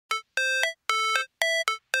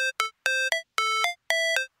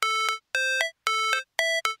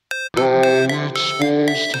it's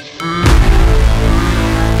supposed to feel.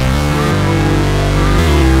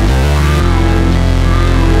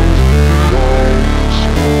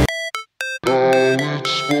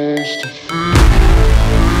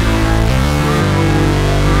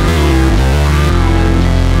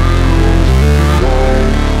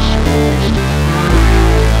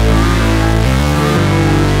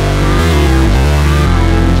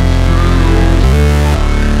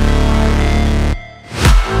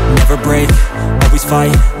 Never break, always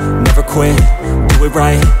fight, never quit, do it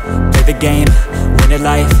right, play the game, win it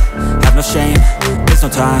life, have no shame, there's no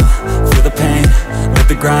time, feel the pain, live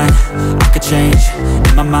the grind, I could change,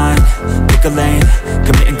 in my mind, pick a lane,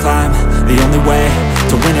 commit and climb, the only way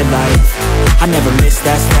to win it life. I never miss,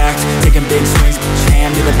 that's fact, taking big swings, put your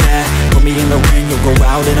hand to the bat, put me in the ring, you'll go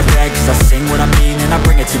out in a bag, cause I sing what I mean and I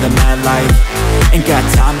bring it to the mad light. Ain't got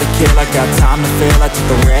time to kill, I got time to feel, I took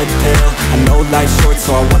the red pill, I know life's short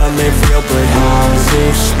so I wanna live real, but how's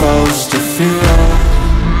it supposed to feel?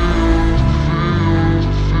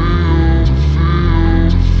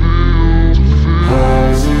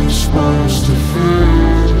 How's it supposed to feel?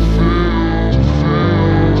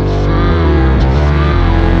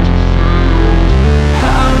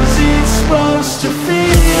 How's it supposed to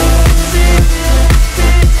feel?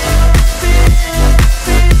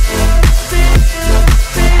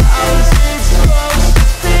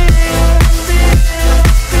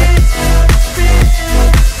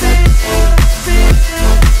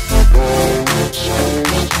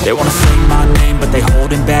 They wanna say my name, but they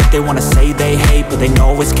holding back. They wanna say they hate, but they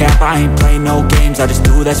know it's cap. I ain't play no games, I just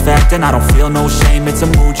do that's fact. And I don't feel no shame, it's a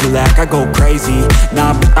mood you lack. I go crazy,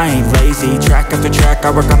 nah, but I ain't lazy. Track after track, I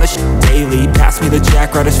work on this shit daily. Pass me the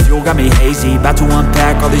jack, right as fuel, got me hazy. About to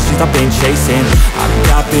unpack all these things I've been chasing. I've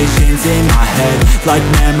got visions in my head, like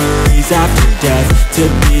memories after death. To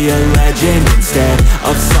be a legend instead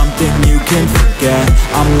of something you can forget.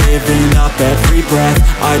 I'm living up every breath,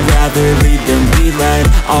 I'd rather lead than be led.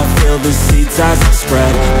 I'll fill the seats as I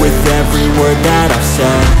spread with every word that I've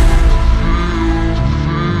said.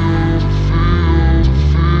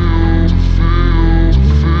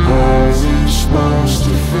 How's it supposed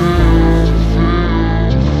to feel?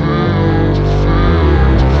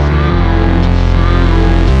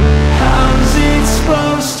 How's it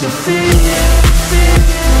supposed to feel?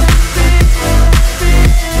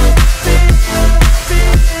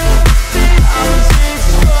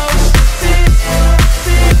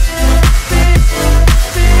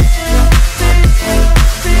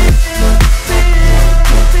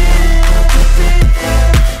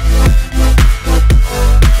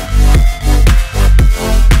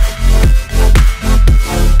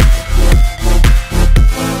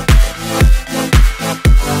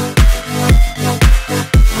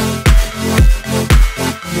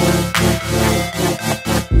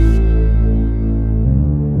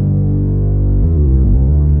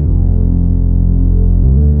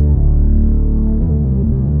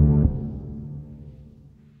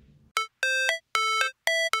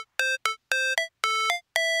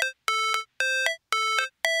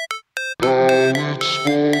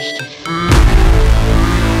 Supposed to feel.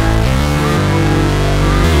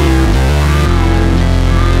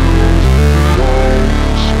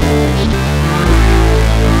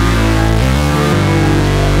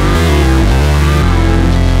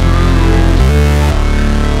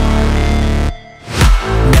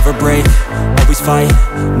 Never break, always fight,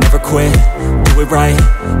 never quit, do it right,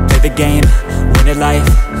 play the game, win it life,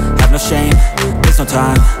 have no shame, there's no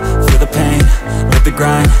time, feel the pain, live the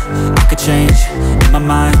grind, I could change, in my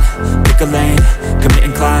mind, pick a lane, commit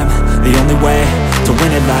and climb, the only way to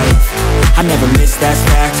win it life. I never miss, that's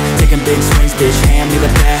fact, taking big swings, bitch, hand me the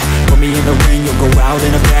bat, put me in the ring, you'll go out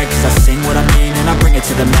in a bag, cause I sing what I mean and I bring it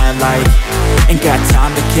to the mad light. Ain't got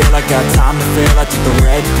time to kill, I got time to feel, I took the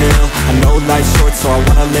red pill, I know life's short so I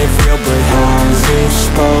wanna live real, but how's it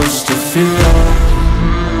supposed